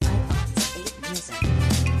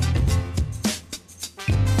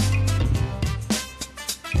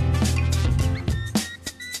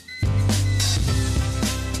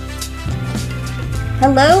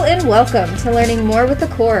Hello and welcome to Learning More with the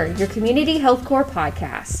Core, your Community Health Core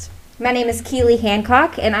podcast. My name is Keely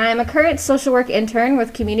Hancock, and I am a current social work intern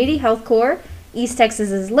with Community Health Core, East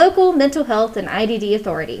Texas's local mental health and IDD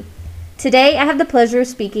authority. Today, I have the pleasure of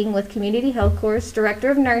speaking with Community Health Core's Director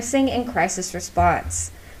of Nursing and Crisis Response,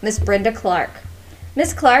 Ms. Brenda Clark.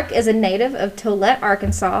 Ms. Clark is a native of Tolette,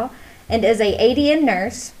 Arkansas, and is a ADN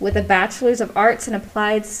nurse with a Bachelor's of Arts in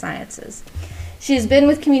Applied Sciences. She has been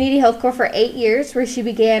with Community Health Core for 8 years, where she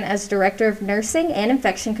began as Director of Nursing and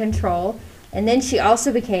Infection Control, and then she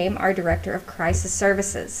also became our Director of Crisis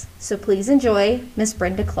Services. So please enjoy Ms.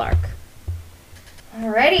 Brenda Clark.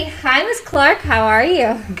 Alrighty. Hi, Ms. Clark. How are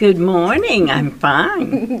you? Good morning. I'm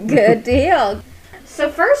fine. Good deal. So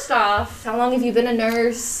first off, how long have you been a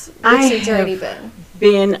nurse? What's your journey been?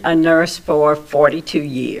 Been a nurse for 42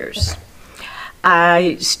 years. Okay.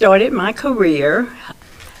 I started my career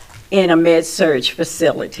in a med-surg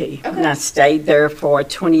facility. Okay. And I stayed there for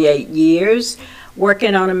 28 years,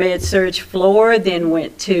 working on a med-surg floor, then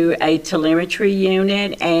went to a telemetry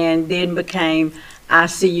unit, and then became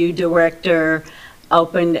ICU director,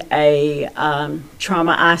 opened a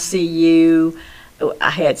trauma ICU. I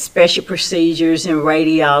had special procedures in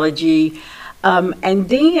radiology. And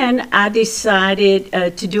then I decided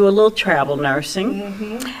to do a little travel nursing.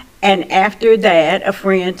 Mm-hmm. And after that, a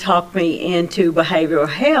friend talked me into behavioral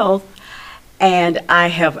health, and I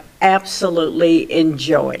have absolutely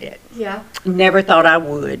enjoyed it. Yeah. Never thought I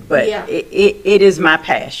would, but Yeah. it is my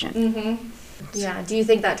passion. Mm-hmm. Yeah. Do you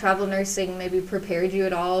think that travel nursing maybe prepared you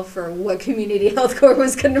at all for what Community Health Core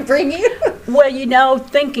was going to bring you? Well,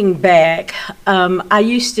 thinking back, I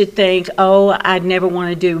used to think, I'd never want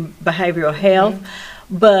to do behavioral health.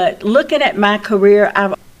 Mm-hmm. But looking at my career,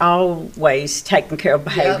 I've always taken care of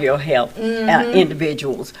behavioral health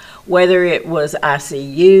individuals, whether it was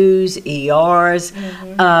ICUs, ERs.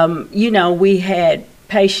 Mm-hmm. We had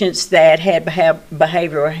patients that had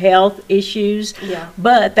behavioral health issues,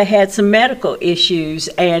 but they had some medical issues.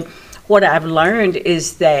 And what I've learned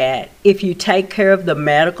is that if you take care of the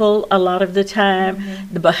medical a lot of the time,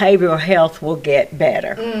 the behavioral health will get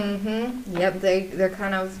better. Mm-hmm. Yep, they're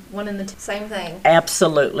kind of one and the same thing.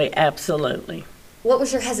 Absolutely, absolutely. What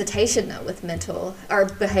was your hesitation, though, with mental or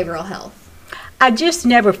behavioral health? I just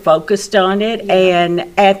never focused on it, and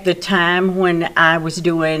at the time when I was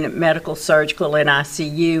doing medical, surgical, and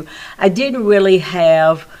ICU, I didn't really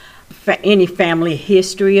have any family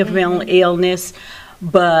history of mental illness.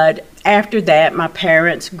 But after that, my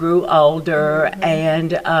parents grew older,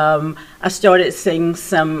 and I started seeing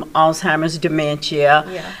some Alzheimer's dementia.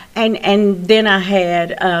 Yeah. And then I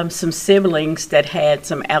had some siblings that had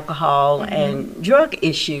some alcohol and drug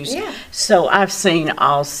issues. Yeah. So I've seen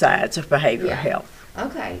all sides of behavioral health.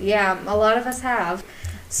 Okay, yeah, a lot of us have.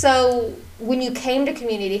 So when you came to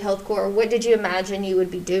Community Health Core, what did you imagine you would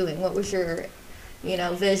be doing? What was your,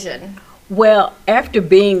 vision? Well, after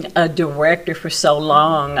being a director for so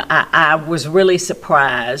long, I was really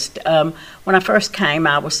surprised. When I first came,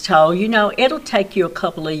 I was told, it'll take you a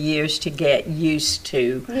couple of years to get used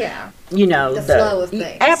to, the flow of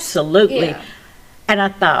things. Absolutely. Yeah. And I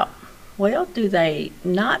thought, well, do they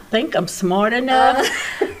not think I'm smart enough?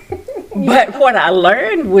 But what I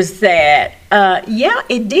learned was that,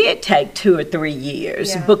 it did take 2 or 3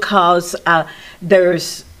 years because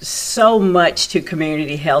there's so much to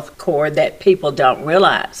Community Health Core that people don't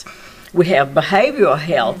realize. We have behavioral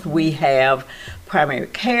health, we have primary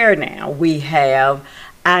care now, we have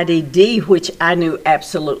IDD, which I knew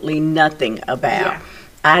absolutely nothing about. Yeah.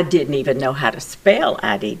 I didn't even know how to spell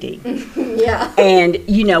IDD. Yeah. And,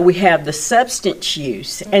 we have the substance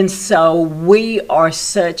use. And so we are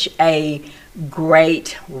such a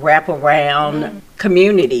great wraparound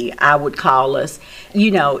community, I would call us.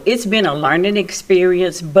 It's been a learning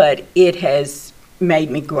experience, but it has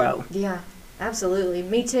made me grow. Yeah, absolutely.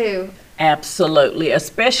 Me too. Absolutely,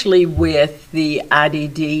 especially with the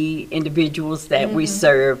IDD individuals that we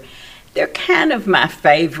serve. They're kind of my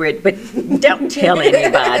favorite, but don't tell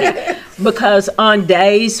anybody. Because on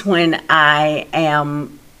days when I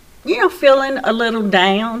am, feeling a little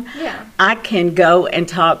down, I can go and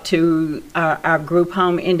talk to our group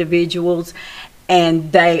home individuals,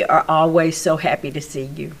 and they are always so happy to see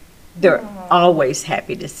you. They're always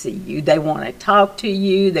happy to see you. They want to talk to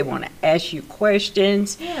you. They want to ask you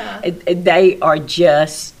questions. Yeah. They are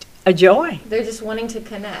just a joy. They're just wanting to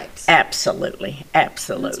connect. Absolutely,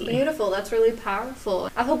 absolutely. That's beautiful. That's really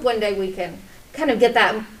powerful. I hope one day we can kind of get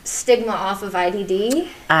that stigma off of IDD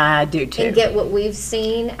I do too. and get what we've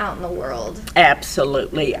seen out in the world.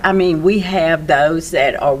 Absolutely. I mean, we have those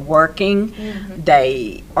that are working.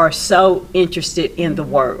 They are so interested in the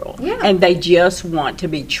world. Yeah. And they just want to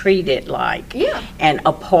be treated like Yeah. and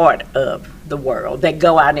a part of the world. They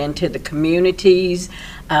go out into the communities.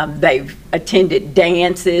 They've attended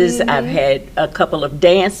dances. I've had a couple of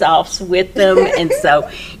dance-offs with them. And so,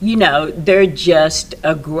 you know, they're just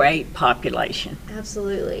a great population.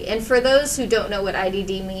 Absolutely. And for those who don't know what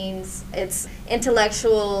IDD means, it's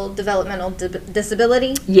intellectual developmental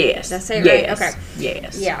disability. Yes. Did I say it right? Yes. Okay.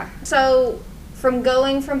 Yes. Yeah. So from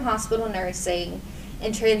going from hospital nursing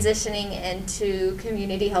and transitioning into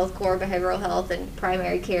community health core, behavioral health, and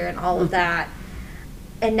primary care and all of that,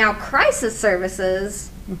 and now crisis services,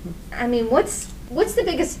 I mean, what's the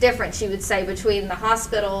biggest difference you would say between the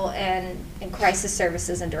hospital and crisis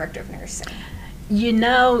services and director of nursing? You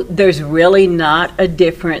know, there's really not a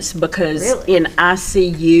difference because Really? in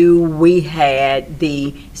ICU we had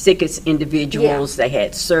the sickest individuals. They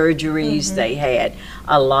had surgeries. They had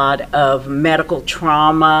a lot of medical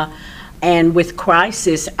trauma. And with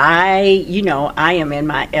crisis, I am in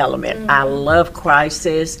my element. I love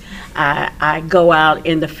crisis. I go out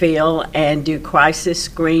in the field and do crisis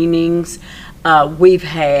screenings. We've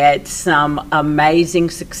had some amazing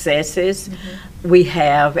successes. We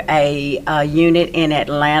have a unit in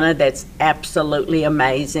Atlanta that's absolutely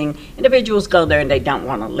amazing. Individuals go there and they don't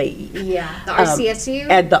want to leave. Yeah. The RCSU?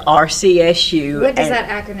 At the RCSU. What does and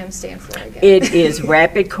that acronym stand for again? It is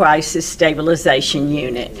Rapid Crisis Stabilization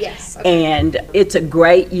Unit. Yes. Okay. And it's a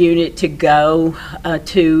great unit to go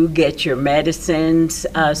to get your medicines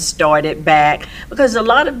started back, because a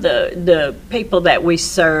lot of the people that we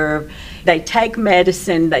serve, they take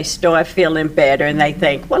medicine, they start feeling better, and they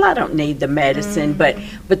think, well, I don't need the medicine, but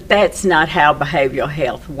that's not how behavioral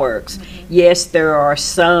health works. Yes, there are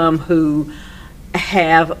some who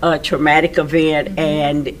have a traumatic event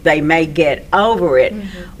and they may get over it,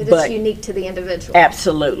 But but it's unique to the individual.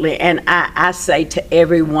 absolutely. And I say to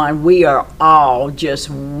everyone, we are all just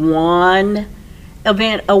one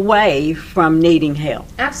event away from needing help.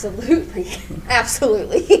 Absolutely.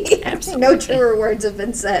 Absolutely. No truer words have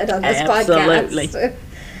been said on this Absolutely. podcast.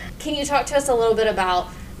 Can you talk to us a little bit about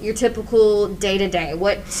your typical day-to-day?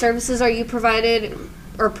 What services are you providing,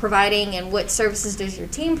 and what services does your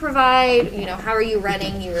team provide? You know, how are you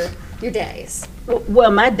running your days?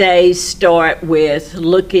 Well, my days start with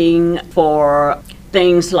looking for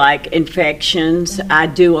things like infections. I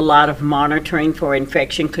do a lot of monitoring for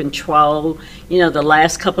infection control. You know, the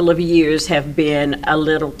last couple of years have been a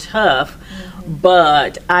little tough,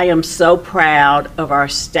 but I am so proud of our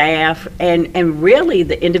staff and really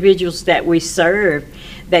the individuals that we serve.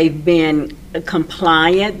 They've been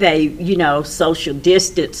compliant. They, social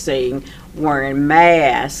distancing, wearing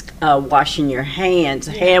masks, washing your hands.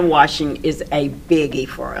 Hand washing is a biggie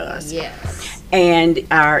for us. Yes. And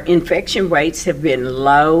our infection rates have been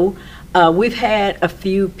low. We've had a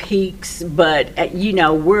few peaks, but,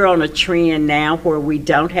 we're on a trend now where we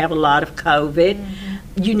don't have a lot of COVID.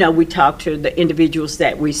 We talk to the individuals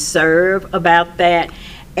that we serve about that.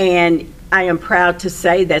 And I am proud to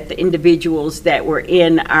say that the individuals that were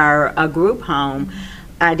in our group home,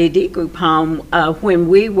 IDD group home, when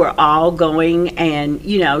we were all going and,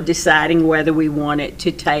 deciding whether we wanted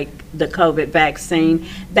to take the COVID vaccine,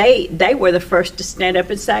 they were the first to stand up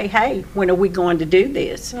and say, hey, when are we going to do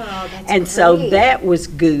this? Oh, that's And so great. that was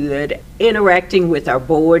good. Interacting with our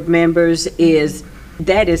board members is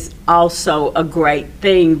also a great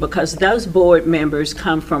thing, because those board members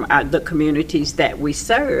come from the communities that we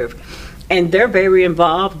serve. And they're very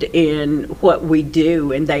involved in what we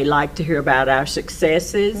do, and they like to hear about our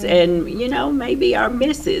successes and, maybe our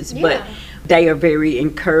misses. But Yeah. they are very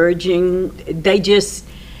encouraging. They just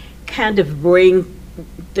kind of bring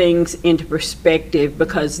things into perspective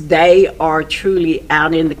because they are truly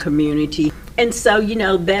out in the community. And so,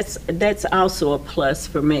 that's also a plus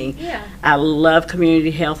for me. Yeah. I love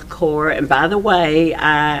Community Health Corps. And by the way,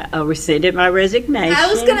 I rescinded my resignation. I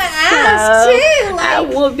was going to ask, too. I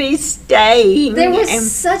will be staying. There was And-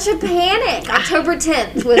 such a panic. October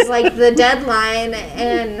 10th was like the deadline,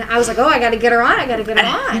 and I was like, oh, I got to get her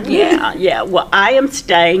on. Yeah. Well, I am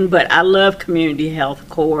staying, but I love Community Health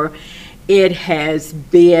Corps. It has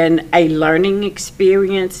been a learning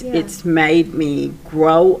experience. Yeah. It's made me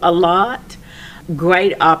grow a lot.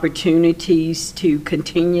 Great opportunities to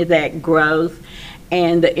continue that growth,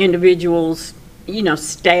 and the individuals,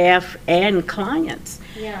 staff and clients.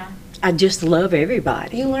 Yeah. I just love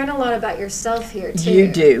everybody. You learn a lot about yourself here, too. You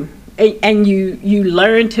do. And you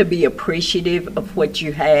learn to be appreciative of what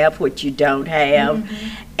you have, what you don't have.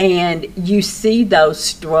 And you see those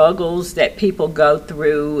struggles that people go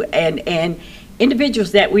through, and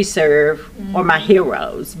individuals that we serve are my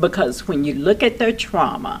heroes, because when you look at their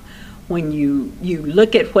trauma, when you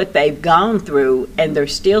look at what they've gone through and they're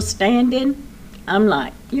still standing, I'm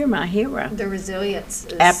like, you're my hero. The resilience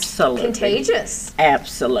is Absolutely. contagious.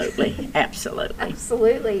 Absolutely. Absolutely.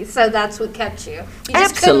 Absolutely. So that's what kept you. You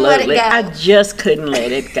just Absolutely. couldn't let it I go. just couldn't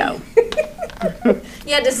let it go.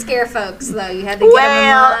 You had to scare folks, though. You had to get them in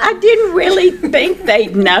Well, line. I didn't really think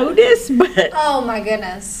they'd notice, but Oh my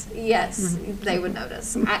goodness. Yes, they would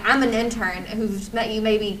notice. I'm an intern who's met you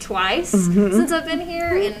maybe twice since I've been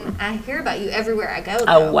here, and I hear about you everywhere I go. Though.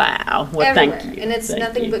 oh wow. Well, Everywhere. thank you. And it's Thank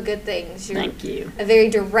nothing you. but good things. You're Thank you. a very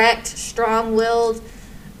direct, strong-willed,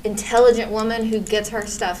 intelligent woman who gets her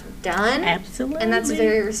stuff done. Absolutely. And that's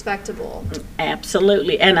very respectable.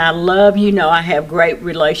 Absolutely. And I love, I have great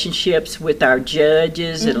relationships with our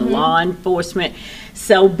judges and law enforcement.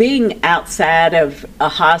 So being outside of a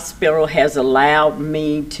hospital has allowed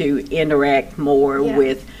me to interact more Yeah.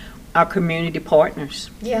 with our community partners.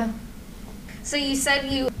 Yeah. So you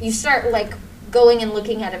said you start like going and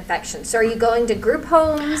looking at infections. So are you going to group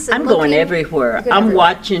homes? And I'm going looking? everywhere. You're going I'm everywhere.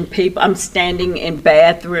 watching people. I'm standing in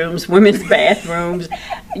bathrooms, women's bathrooms,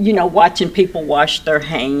 watching people wash their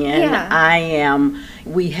hand. Yeah.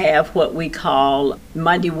 We have what we call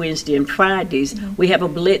Monday, Wednesday, and Fridays. We have a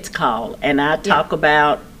blitz call, and I talk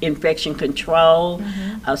about infection control,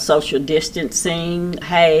 social distancing.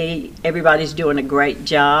 Hey, everybody's doing a great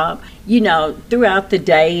job. Throughout the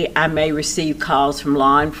day, I may receive calls from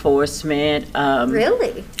law enforcement.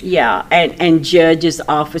 Really? Yeah, and judges'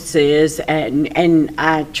 offices, and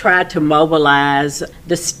I try to mobilize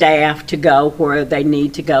the staff to go where they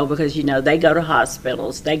need to go, because they go to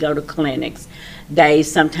hospitals, they go to clinics, they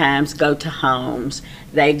sometimes go to homes,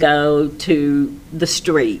 they go to the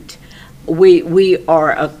street. We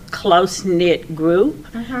are a close-knit group.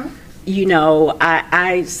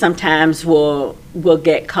 I sometimes will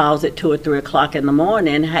get calls at 2 or 3 o'clock in the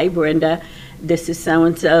morning. Hey, Brenda, this is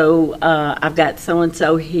so-and-so. I've got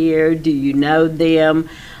so-and-so here. Do you know them?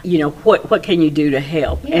 What can you do to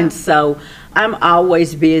help? Yeah. And so I'm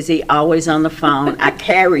always busy, always on the phone. I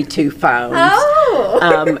carry 2 phones.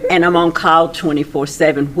 Oh. And I'm on call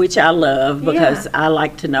 24/7, which I love, because I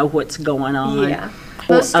like to know what's going on. Yeah.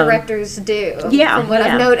 Most directors do. Yeah, From what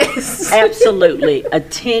yeah. I've noticed. Absolutely.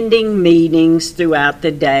 Attending meetings throughout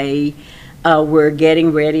the day. We're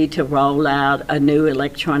getting ready to roll out a new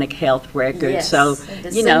electronic health record. Yes, So, in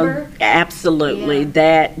December. absolutely.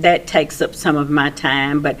 Yeah. That takes up some of my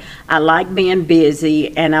time, but I like being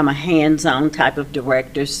busy, and I'm a hands-on type of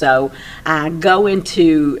director. So I go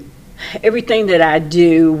into everything that I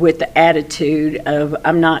do with the attitude of,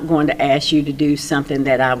 I'm not going to ask you to do something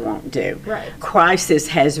that I won't do. Right. Crisis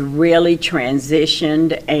has really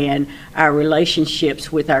transitioned, and our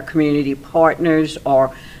relationships with our community partners are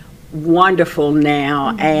wonderful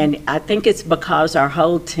now, and I think it's because our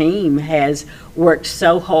whole team has worked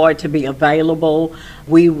so hard to be available.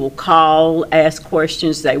 We will call, ask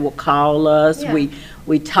questions, they will call us. Yeah.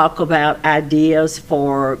 We talk about ideas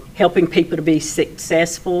for helping people to be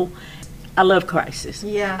successful. I love crisis.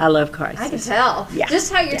 Yeah. I love crisis. I can tell. Yeah.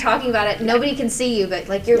 Just how you're talking about it, nobody can see you, but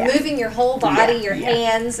like you're Yeah. moving your whole body, Yeah, your yeah.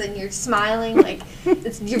 hands, and you're smiling. Like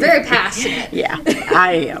you're very passionate. Yeah,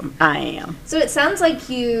 I am. So it sounds like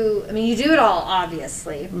you do it all,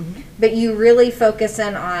 obviously, but you really focus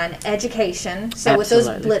in on education. So with those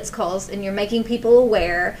Absolutely. blitz calls, and you're making people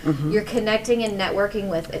aware, you're connecting and networking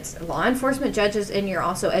with law enforcement judges, and you're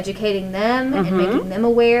also educating them and making them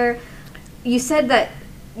aware. You said that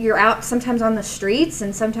you're out sometimes on the streets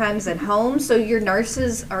and sometimes at home, so your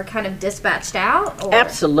nurses are kind of dispatched out? Or?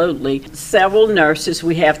 Absolutely. Several nurses.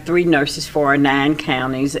 We have 3 nurses for our 9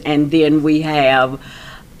 counties, and then we have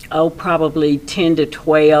probably 10 to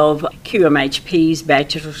 12 QMHPs,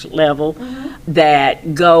 bachelor's level,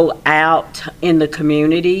 that go out in the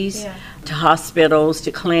communities, to hospitals,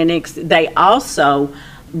 to clinics. They also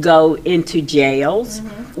go into jails.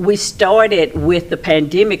 We started with the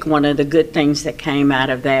pandemic. One of the good things that came out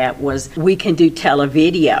of that was we can do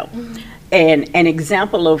televideo. And an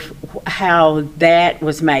example of how that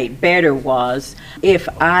was made better was, if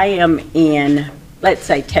I am in, let's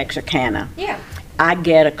say, Texarkana, Yeah. I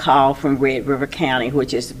get a call from Red River County,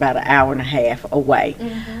 which is about an hour and a half away.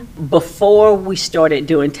 Before we started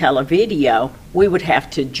doing televideo, we would have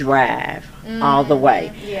to drive all the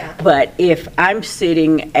way. Yeah. But if I'm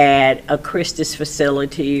sitting at a Christus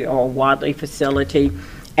facility or a Wadley facility,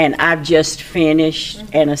 and I've just finished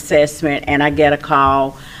an assessment and I get a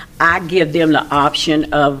call, I give them the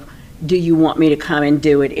option of do you want me to come and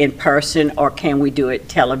do it in person, or can we do it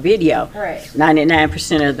televideo? Right.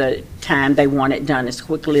 99% of the time, they want it done as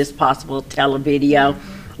quickly as possible, televideo.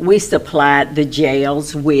 We supplied the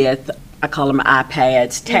jails with, I call them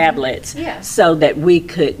iPads, tablets, Yeah. so that we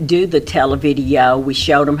could do the televideo. We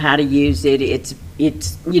showed them how to use it. It's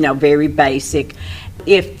very basic.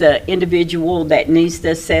 If the individual that needs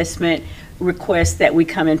the assessment requests that we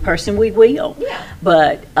come in person, we will. Yeah.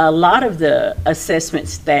 But a lot of the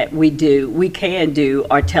assessments that we can do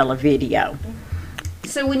are televideo.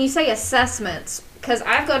 So when you say assessments, because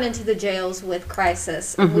I've gone into the jails with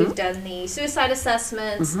crisis, and we've done the suicide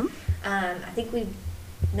assessments. I think we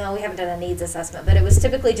haven't done a needs assessment, but it was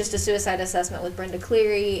typically just a suicide assessment with Brenda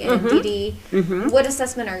Cleary and Dee Dee. What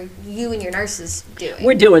assessment are you and your nurses doing?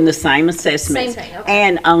 We're doing the same assessments. Same thing, okay.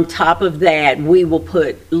 And on top of that, we will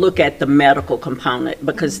look at the medical component,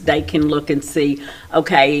 because they can look and see,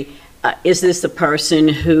 okay, is this a person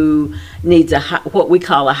who needs what we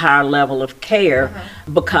call a higher level of care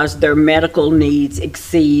because their medical needs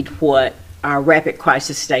exceed what our Rapid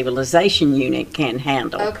Crisis Stabilization Unit can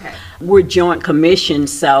handle. Okay. We're joint commissioned,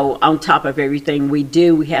 so on top of everything we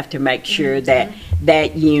do, we have to make sure that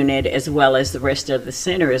that unit, as well as the rest of the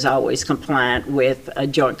center, is always compliant with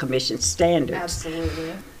joint commission standards.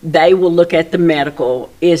 Absolutely. They will look at the medical.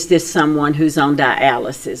 Is this someone who's on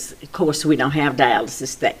dialysis? Of course, we don't have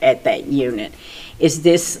dialysis at that unit. Is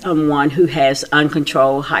this someone who has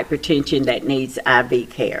uncontrolled hypertension that needs IV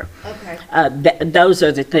care? Okay. Those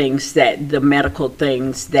are the things the medical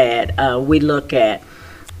things that we look at.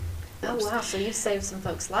 Oh, wow. So you've saved some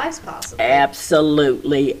folks' lives, possibly.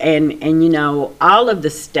 Absolutely. And all of the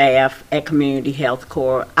staff at Community Health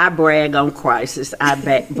Corps, I brag on Crisis,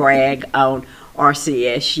 I brag on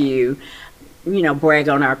RCSU, brag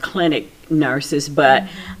on our clinic nurses, but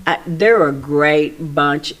they're a great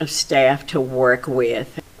bunch of staff to work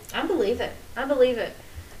with. I believe it.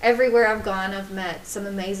 Everywhere I've gone, I've met some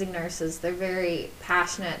amazing nurses. They're very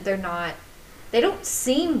passionate. They don't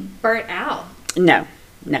seem burnt out. No.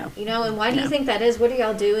 And why do you think that is? What are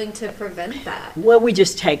y'all doing to prevent that? Well, we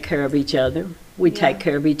just take care of each other. We take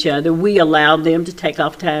care of each other. We allow them to take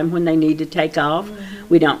off time when they need to take off.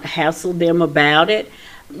 We don't hassle them about it.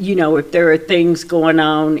 If there are things going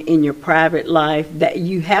on in your private life, that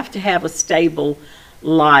you have to have a stable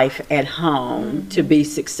life at home to be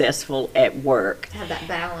successful at work. Have that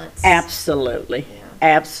balance. Absolutely.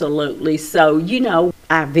 Absolutely. So,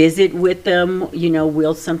 I visit with them.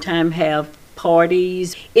 We'll sometimes have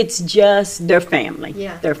parties. It's just their family.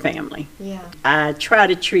 Yeah. Their family. Yeah. I try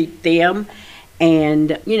to treat them and,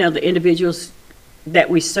 the individuals that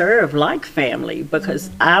we serve like family,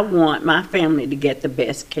 because I want my family to get the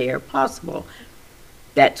best care possible.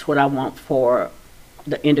 That's what I want for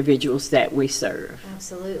the individuals that we serve.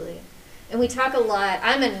 Absolutely. And we talk a lot,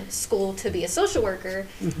 I'm in school to be a social worker,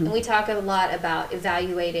 and we talk a lot about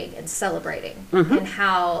evaluating and celebrating, and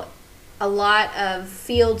how a lot of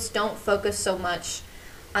fields don't focus so much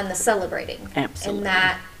on the celebrating. Absolutely. And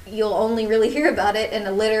that you'll only really hear about it in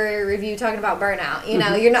a literary review talking about burnout.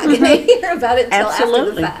 You're not going to hear about it until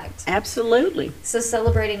after the fact. Absolutely. So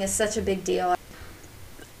celebrating is such a big deal.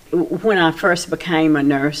 When I first became a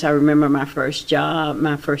nurse, I remember my first job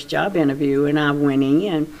interview, and I went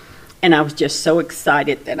in, and I was just so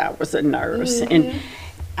excited that I was a nurse. And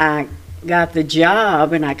I got the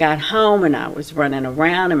job, and I got home, and I was running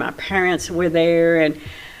around, and my parents were there, and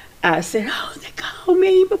I said, "Oh, they called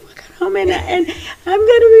me before I got home, and I'm going to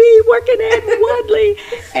be working at Wadley."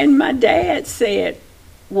 And my dad said,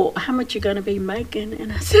 "Well, how much you going to be making?"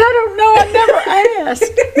 And I said, "I don't know. I never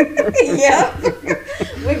asked."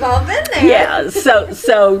 Yep. We've all been there. Yeah.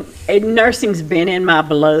 So nursing's been in my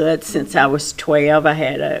blood since I was 12. I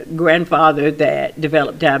had a grandfather that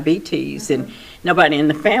developed diabetes, and nobody in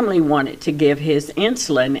the family wanted to give his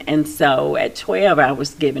insulin, and so at 12 I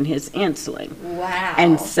was given his insulin. Wow.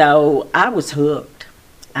 And so I was hooked.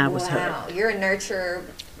 I was hooked. Wow. You're a nurturer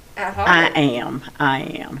at heart. I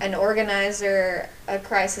am. An organizer, a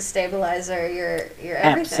crisis stabilizer, you're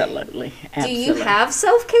everything. Absolutely. Do you have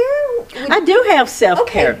self-care? I do have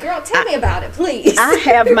self-care. Okay, girl, tell me about it, please. I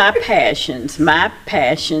have my passions. My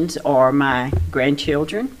passions are my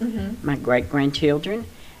grandchildren, my great-grandchildren,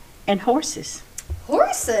 and horses.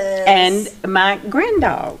 Horses? And my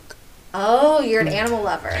granddog. Oh, you're an animal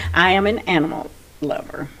lover. I am an animal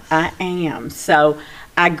lover. I am. So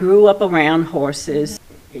I grew up around horses.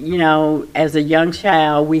 As a young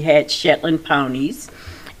child, we had Shetland ponies,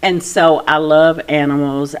 And so I love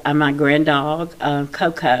animals. My granddog,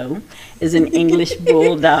 Coco, is an English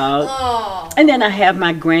bulldog. Oh. And then I have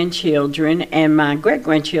my grandchildren and my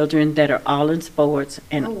great-grandchildren that are all in sports.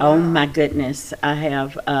 And wow. my goodness, I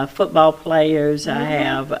have football players. I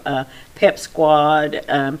have a pep squad.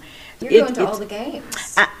 You're going to all the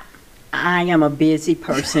games. I am a busy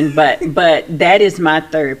person, but that is my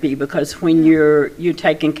therapy, because when you're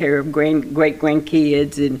taking care of great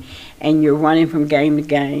grandkids and you're running from game to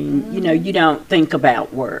game, you don't think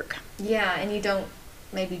about work. Yeah, and you don't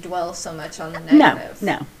maybe dwell so much on the negative.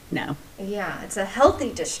 No. Yeah, it's a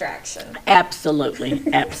healthy distraction. Absolutely.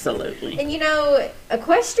 And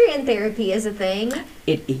equestrian therapy is a thing.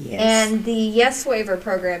 It is. And the Yes Waiver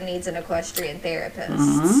program needs an equestrian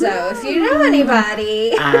therapist. So if you know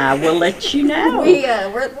anybody, I will let you know.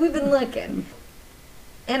 We've been looking.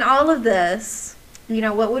 In all of this,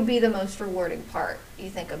 what would be the most rewarding part, you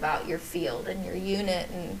think, about your field and your unit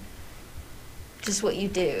and just what you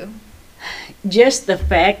do? Just the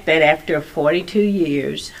fact that after 42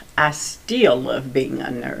 years, I still love being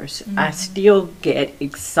a nurse. I still get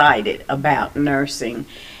excited about nursing.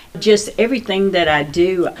 Just everything that I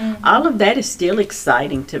do, all of that is still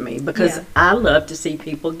exciting to me, because I love to see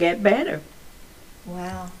people get better.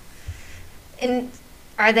 Wow. And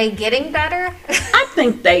are they getting better? I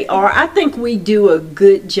think they are. I think we do a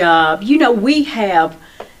good job. We have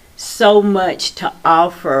so much to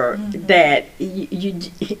offer that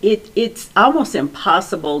it's almost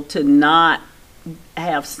impossible to not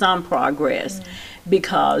have some progress,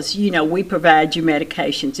 because we provide you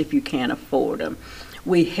medications if you can't afford them.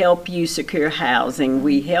 We help you secure housing.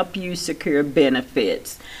 We help you secure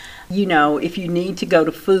benefits. If you need to go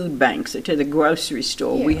to food banks or to the grocery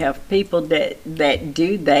store, we have people that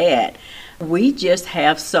do that. We just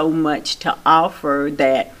have so much to offer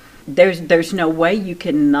that there's no way you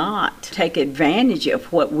cannot take advantage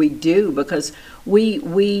of what we do, because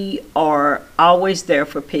we are always there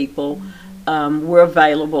for people. We're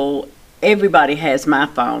available. Everybody has my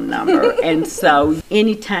phone number. And so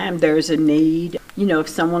anytime there's a need, if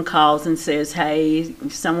someone calls and says, hey,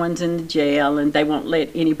 someone's in the jail and they won't let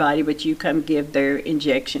anybody but you come give their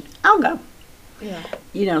injection, I'll go.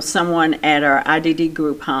 Yeah. Someone at our IDD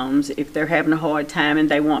group homes, if they're having a hard time and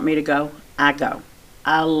they want me to go, I go.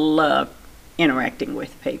 I love interacting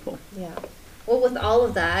with people. Yeah. Well, with all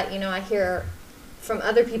of that, I hear from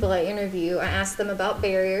other people I interview, I ask them about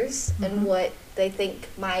barriers and what they think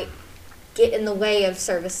might get in the way of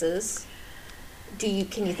services.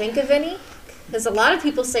 Can you think of any? Because a lot of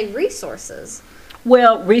people say resources.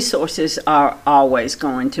 Well, resources are always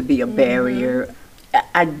going to be a barrier.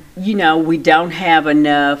 We don't have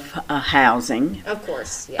enough housing. Of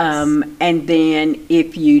course, yes. And then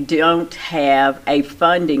if you don't have a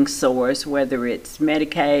funding source, whether it's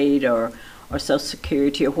Medicaid or Social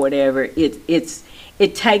Security or whatever,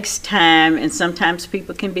 it takes time, and sometimes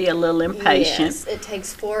people can be a little impatient. Yes, it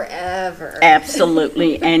takes forever.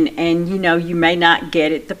 Absolutely. And you may not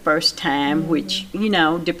get it the first time, which,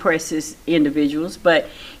 depresses individuals, but,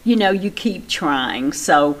 you keep trying.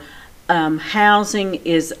 So housing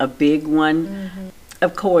is a big one.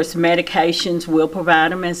 Of course, medications, we'll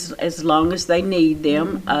provide them as long as they need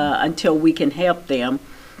them until we can help them.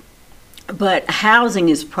 But housing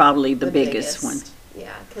is probably the biggest one.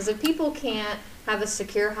 Yeah, because if people can't have a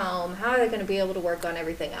secure home, how are they going to be able to work on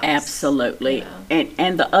everything else? Absolutely.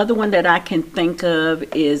 And the other one that I can think of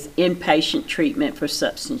is inpatient treatment for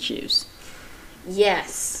substance use.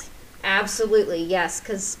 Yes, absolutely, yes,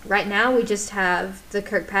 because right now we just have the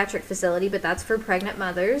Kirkpatrick facility, but that's for pregnant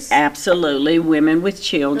mothers. Absolutely, women with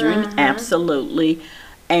children, absolutely.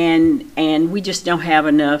 And we just don't have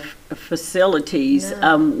enough facilities.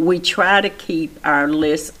 No. We try to keep our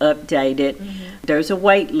lists updated. There's a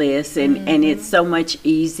wait list, and it's so much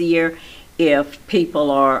easier if people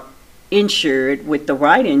are insured with the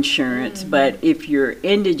right insurance, but if you're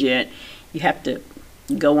indigent, you have to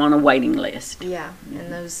go on a waiting list. Yeah,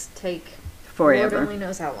 and those take forever. Lord only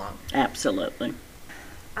knows how long. Absolutely.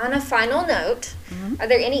 On a final note, are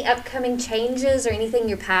there any upcoming changes or anything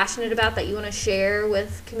you're passionate about that you want to share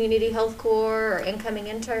with Community Health Corps or incoming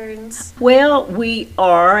interns? Well, we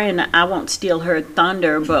are, and I won't steal her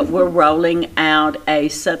thunder, but we're rolling out a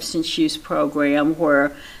substance use program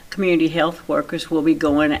where community health workers will be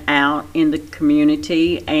going out in the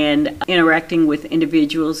community and interacting with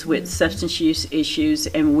individuals with substance use issues,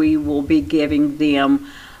 and we will be giving them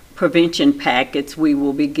prevention packets. We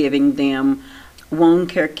will be giving them wound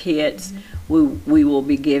care kits. We will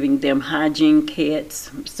be giving them hygiene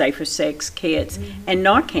kits, safer sex kits, and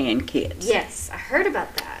Narcan kits. Yes, I heard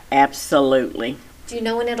about that. Absolutely. Do you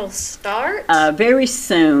know when it'll start? Very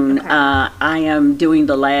soon. Okay. I am doing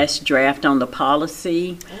the last draft on the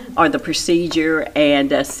policy or the procedure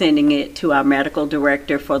and sending it to our medical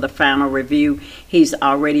director for the final review. He's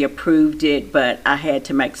already approved it, but I had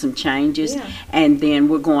to make some changes. Yeah. And then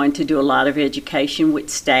we're going to do a lot of education with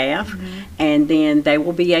staff, and then they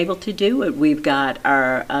will be able to do it. We've got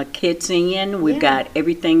our kits in, we've got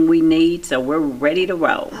everything we need, so we're ready to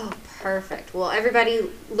roll. Oh, perfect. Well, everybody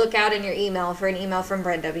look out in your email for an email from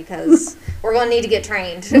Brenda because we're going to need to get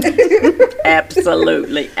trained.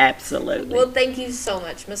 Absolutely, absolutely. Well, thank you so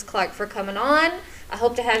much, Ms. Clark, for coming on. I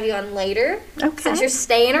hope to have you on later Okay. since you're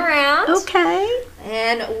staying around. Okay.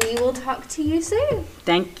 And we will talk to you soon.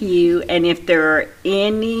 Thank you. And if there are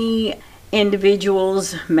any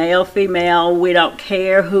individuals, male, female, we don't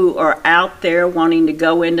care, who are out there wanting to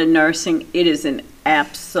go into nursing, it is an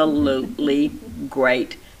absolutely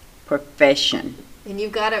great profession. And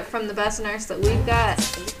you've got it from the best nurse that we've got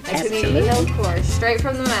at Absolutely. Community Health Corps, straight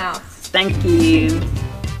from the mouth. Thank you.